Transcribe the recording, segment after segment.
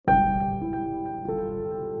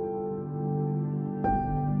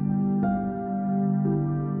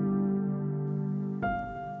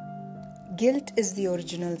Guilt is the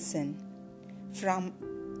original sin. From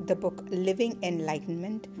the book Living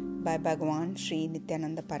Enlightenment by Bhagwan Sri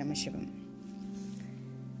Nityananda Paramashivam.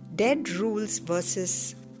 Dead rules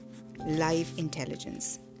versus live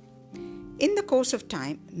intelligence. In the course of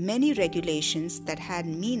time, many regulations that had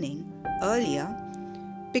meaning earlier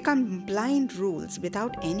become blind rules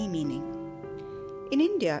without any meaning. In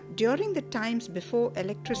India, during the times before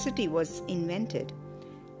electricity was invented,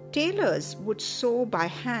 tailors would sew by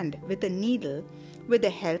hand with a needle with the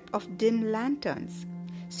help of dim lanterns.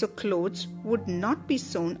 So clothes would not be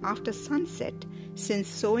sewn after sunset, since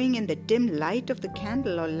sewing in the dim light of the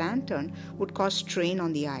candle or lantern would cause strain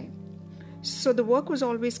on the eye. So the work was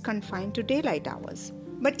always confined to daylight hours.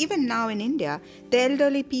 But even now in India, the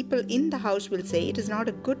elderly people in the house will say it is not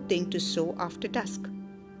a good thing to sew after dusk.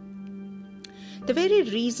 The very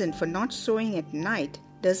reason for not sewing at night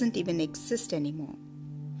doesn't even exist anymore.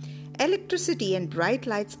 Electricity and bright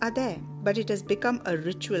lights are there, but it has become a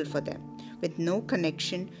ritual for them, with no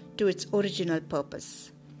connection to its original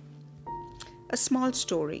purpose. A small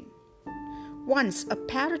story. Once a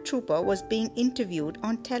paratrooper was being interviewed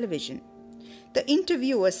on television. The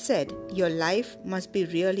interviewer said, "Your life must be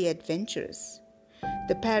really adventurous."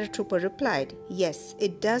 The paratrooper replied, "Yes,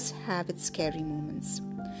 it does have its scary moments."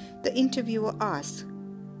 The interviewer asked,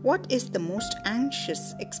 "What is the most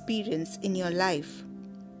anxious experience in your life?"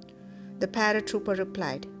 The paratrooper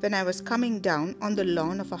replied, "When I was coming down on the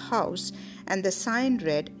lawn of a house and the sign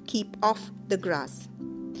read, 'Keep off the grass.'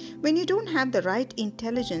 When you don't have the right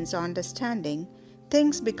intelligence or understanding,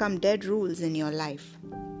 things become dead rules in your life.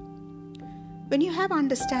 When you have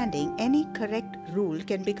understanding, any correct rule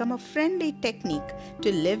can become a friendly technique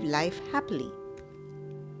to live life happily.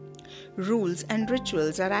 Rules and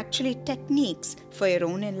rituals are actually techniques for your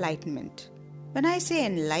own enlightenment. When I say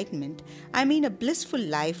enlightenment, I mean a blissful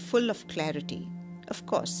life full of clarity. Of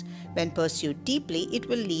course, when pursued deeply, it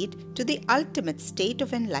will lead to the ultimate state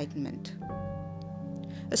of enlightenment.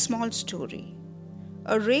 A small story.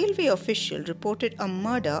 A railway official reported a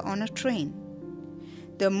murder on a train.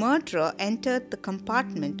 The murderer entered the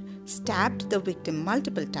compartment, stabbed the victim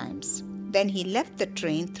multiple times. Then he left the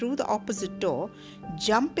train through the opposite door,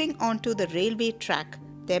 jumping onto the railway track,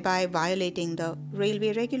 thereby violating the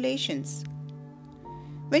railway regulations.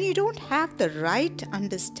 When you don't have the right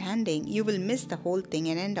understanding, you will miss the whole thing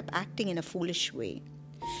and end up acting in a foolish way.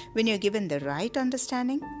 When you're given the right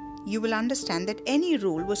understanding, you will understand that any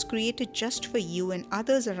rule was created just for you and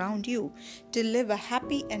others around you to live a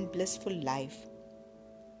happy and blissful life.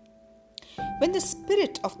 When the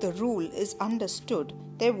spirit of the rule is understood,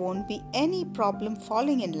 there won't be any problem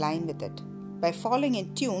falling in line with it. By falling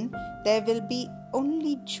in tune, there will be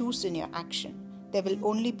only juice in your action. There will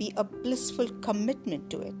only be a blissful commitment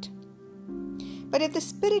to it. But if the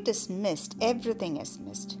spirit is missed, everything is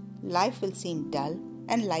missed. Life will seem dull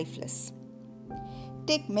and lifeless.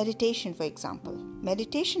 Take meditation, for example.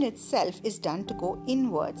 Meditation itself is done to go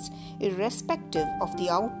inwards, irrespective of the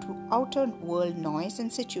outer world noise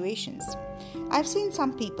and situations. I've seen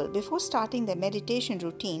some people, before starting their meditation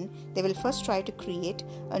routine, they will first try to create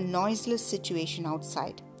a noiseless situation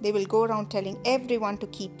outside. They will go around telling everyone to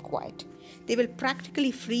keep quiet. They will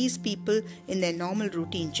practically freeze people in their normal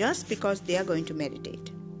routine just because they are going to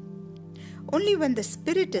meditate. Only when the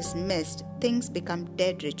spirit is missed, things become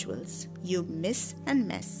dead rituals. You miss and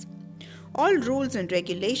mess. All rules and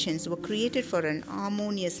regulations were created for an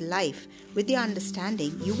harmonious life with the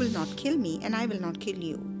understanding, you will not kill me and I will not kill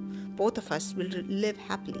you. Both of us will live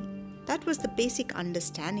happily. That was the basic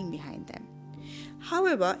understanding behind them.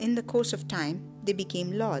 However, in the course of time, they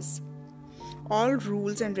became laws. All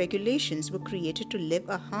rules and regulations were created to live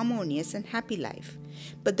a harmonious and happy life.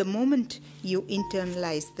 But the moment you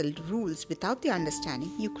internalize the rules without the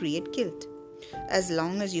understanding, you create guilt. As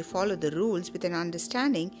long as you follow the rules with an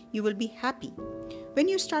understanding, you will be happy. When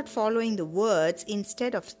you start following the words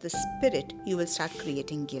instead of the spirit, you will start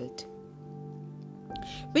creating guilt.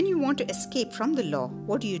 When you want to escape from the law,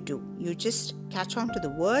 what do? You just catch on to the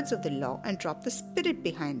words of the law and drop the spirit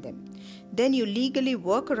behind them. Then you legally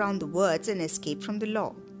work around the words and escape from the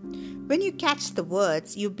law. When you catch the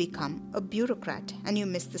words, you become a bureaucrat and you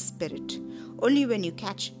miss the spirit. Only when you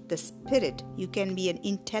catch the spirit, you can be an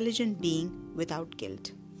intelligent being without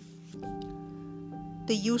guilt.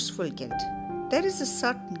 The useful guilt. There is a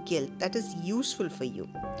certain guilt that is useful for you.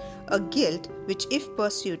 A guilt which, if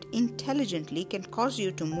pursued intelligently, can cause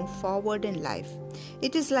you to move forward in life.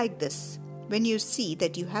 It is like this. When you see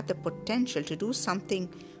that you have the potential to do something,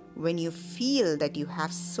 when you feel that you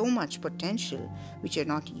have so much potential which you're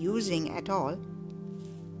not using at all,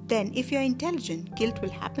 then if you're intelligent, guilt will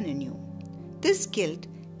happen in you. This guilt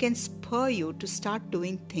can spur you to start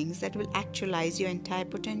doing things that will actualize your entire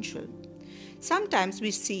potential. Sometimes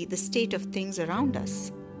we see the state of things around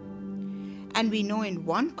us, and we know in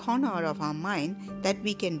one corner of our mind that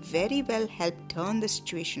we can very well help turn the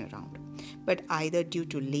situation around. But either due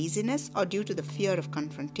to laziness or due to the fear of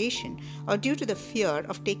confrontation or due to the fear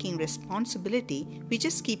of taking responsibility, we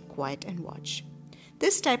just keep quiet and watch.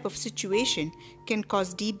 This type of situation can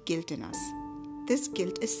cause deep guilt in us. This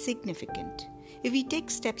guilt is significant. If we take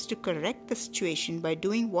steps to correct the situation by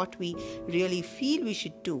doing what we really feel we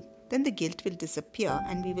should do, then the guilt will disappear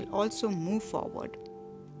and we will also move forward.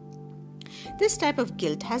 This type of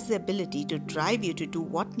guilt has the ability to drive you to do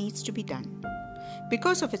what needs to be done.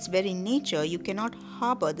 Because of its very nature, you cannot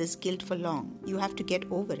harbor this guilt for long. You have to get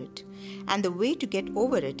over it. And the way to get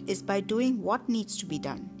over it is by doing what needs to be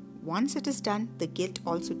done. Once it is done, the guilt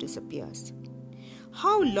also disappears.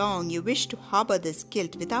 How long you wish to harbor this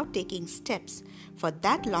guilt without taking steps, for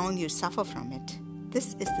that long you suffer from it.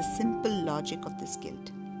 This is the simple logic of this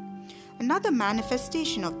guilt. Another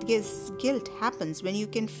manifestation of this guilt happens when you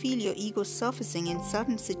can feel your ego surfacing in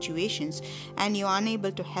certain situations and you are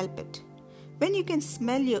unable to help it. When you can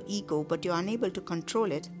smell your ego but you are unable to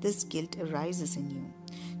control it, this guilt arises in you.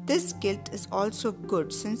 This guilt is also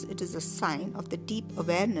good since it is a sign of the deep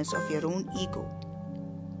awareness of your own ego.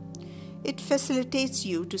 It facilitates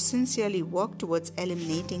you to sincerely work towards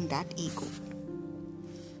eliminating that ego.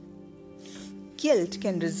 Guilt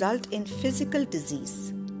can result in physical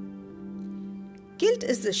disease. Guilt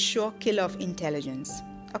is the sure killer of intelligence.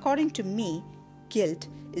 According to me, guilt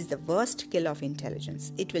is the worst killer of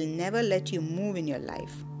intelligence. It will never let you move in your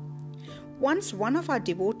life. Once one of our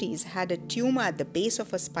devotees had a tumor at the base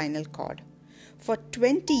of her spinal cord. For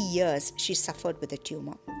 20 years, she suffered with a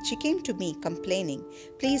tumor. She came to me complaining,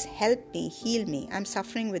 "Please help me, heal me. I'm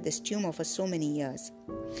suffering with this tumor for so many years."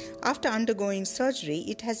 After undergoing surgery,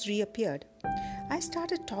 it has reappeared. I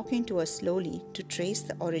started talking to her slowly to trace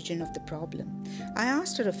the origin of the problem. I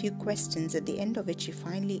asked her a few questions, at the end of which she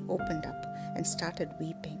finally opened up and started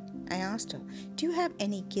weeping. I asked her, "Do you have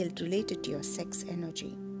any guilt related to your sex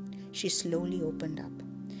energy?" She slowly opened up.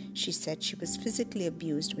 She said she was physically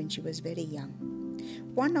abused when she was very young.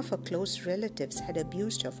 One of her close relatives had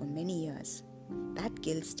abused her for many years. That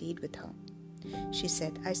guilt stayed with her. She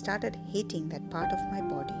said, "I started hating that part of my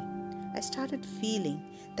body. I started feeling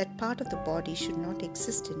that part of the body should not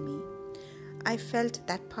exist in me. I felt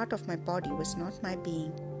that part of my body was not my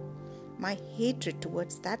being. My hatred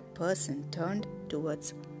towards that person turned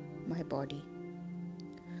towards my body."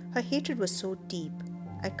 Her hatred was so deep.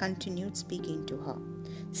 I continued speaking to her.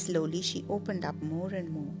 Slowly, she opened up more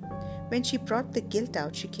and more. When she brought the guilt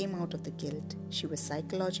out, she came out of the guilt. She was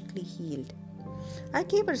psychologically healed. I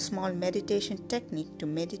gave her a small meditation technique to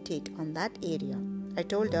meditate on that area. I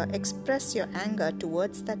told her, "Express your anger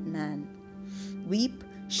towards that man. Weep,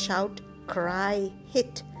 shout, cry,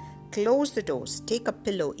 hit. Close the doors, take a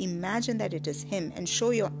pillow, imagine that it is him and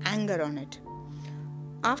show your anger on it.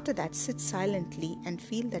 After that, sit silently and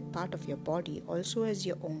feel that part of your body also as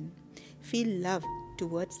your own. Feel love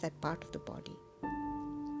towards that part of the body."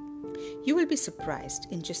 You will be surprised.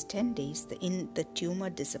 In just 10 days, the tumor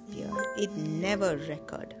disappeared. It never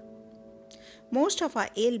recurred. Most of our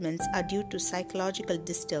ailments are due to psychological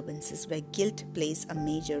disturbances where guilt plays a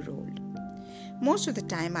major role. Most of the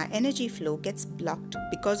time, our energy flow gets blocked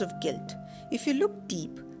because of guilt. If you look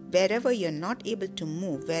deep, wherever you're not able to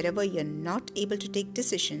move, wherever you're not able to take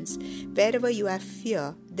decisions, wherever you have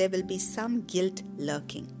fear, there will be some guilt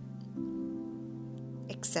lurking.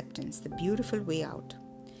 Acceptance, the beautiful way out.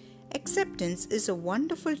 Acceptance is a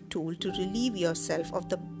wonderful tool to relieve yourself of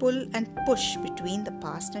the pull and push between the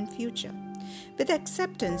past and future. With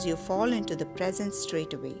acceptance, you fall into the present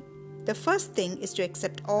straight away. The first thing is to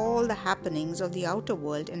accept all the happenings of the outer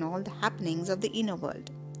world and all the happenings of the inner world.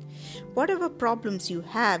 Whatever problems you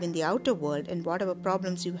have in the outer world and whatever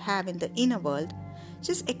problems you have in the inner world,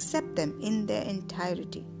 just accept them in their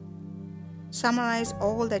entirety. Summarize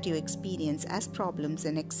all that you experience as problems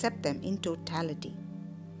and accept them in totality.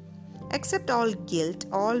 Accept all guilt,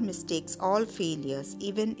 all mistakes, all failures,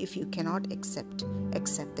 even if you cannot accept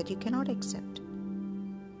that you cannot accept.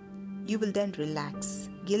 You will then relax.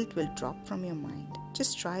 Guilt will drop from your mind.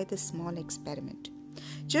 Just try this small experiment.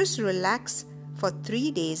 Just relax for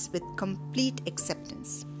 3 days with complete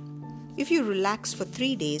acceptance. If you relax for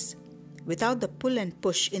 3 days without the pull and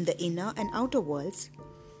push in the inner and outer worlds,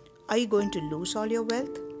 are you going to lose all your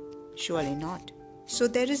wealth? Surely not. So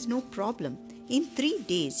there is no problem. In 3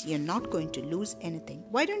 days, you're not going to lose anything.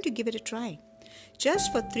 Why don't you give it a try?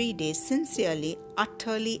 Just for 3 days, sincerely,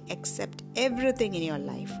 utterly accept everything in your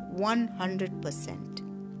life, 100%.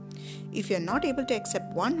 If you're not able to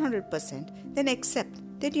accept 100%, then accept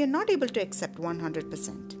that you're not able to accept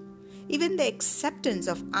 100%. Even the acceptance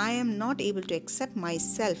of I am not able to accept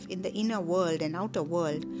myself in the inner world and outer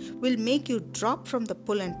world will make you drop from the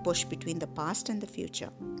pull and push between the past and the future.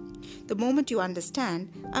 The moment you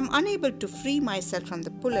understand, I'm unable to free myself from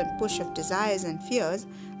the pull and push of desires and fears,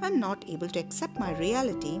 I'm not able to accept my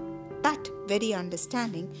reality, that very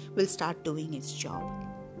understanding will start doing its job.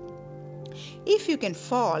 If you can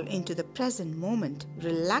fall into the present moment,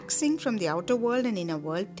 relaxing from the outer world and inner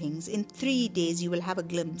world things, in 3 days you will have a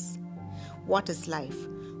glimpse. What is life?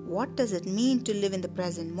 What does it mean to live in the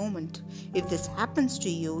present moment? If this happens to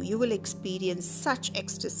you, you will experience such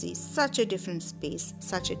ecstasy, such a different space,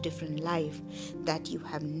 such a different life that you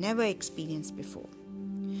have never experienced before.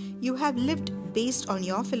 You have lived based on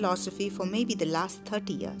your philosophy for maybe the last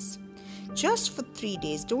 30 years. Just for 3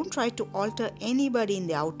 days, don't try to alter anybody in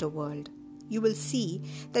the outer world. You will see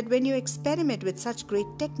that when you experiment with such great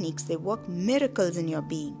techniques, they work miracles in your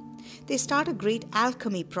being. They start a great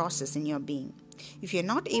alchemy process in your being. If you're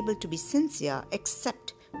not able to be sincere,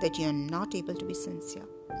 accept that you're not able to be sincere.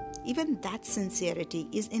 Even that sincerity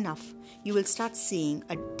is enough. You will start seeing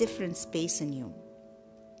a different space in you.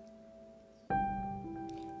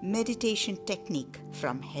 Meditation technique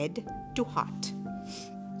from head to heart.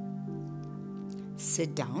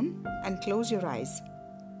 Sit down and close your eyes.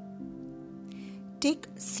 Take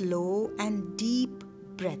slow and deep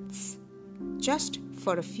breaths, just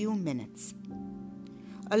for a few minutes.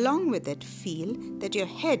 Along with it, feel that your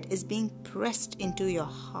head is being pressed into your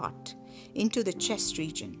heart, into the chest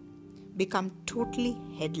region. Become totally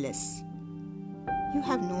headless. You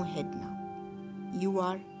have no head now. You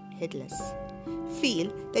are headless.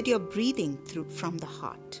 Feel that you're breathing through from the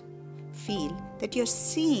heart. Feel that you're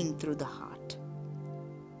seeing through the heart.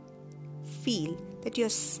 Feel that you're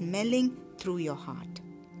smelling through your heart.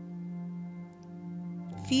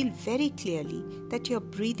 Feel very clearly that you're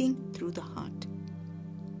breathing through the heart.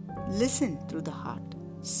 Listen through the heart.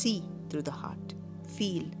 See through the heart.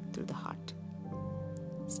 Feel through the heart.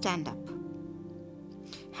 Stand up.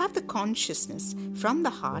 Have the consciousness from the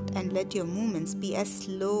heart and let your movements be as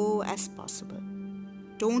slow as possible.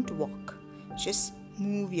 Don't walk. Just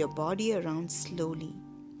move your body around slowly.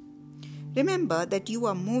 Remember that you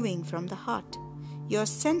are moving from the heart. Your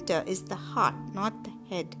center is the heart, not the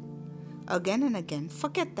head. Again and again,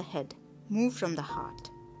 forget the head. Move from the heart.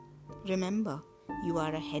 Remember, you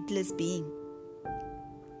are a headless being.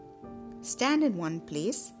 Stand in one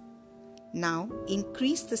place. Now,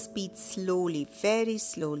 increase the speed slowly, very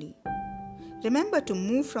slowly. Remember to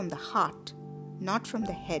move from the heart, not from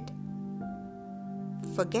the head.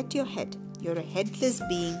 Forget your head. You're a headless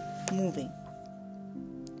being moving.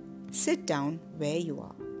 Sit down where you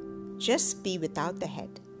are. Just be without the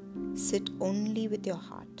head. Sit only with your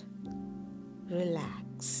heart.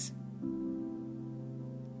 Relax.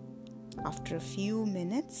 After a few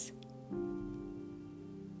minutes,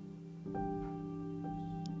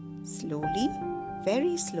 slowly,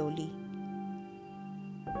 very slowly,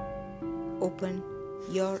 open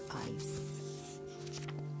your eyes.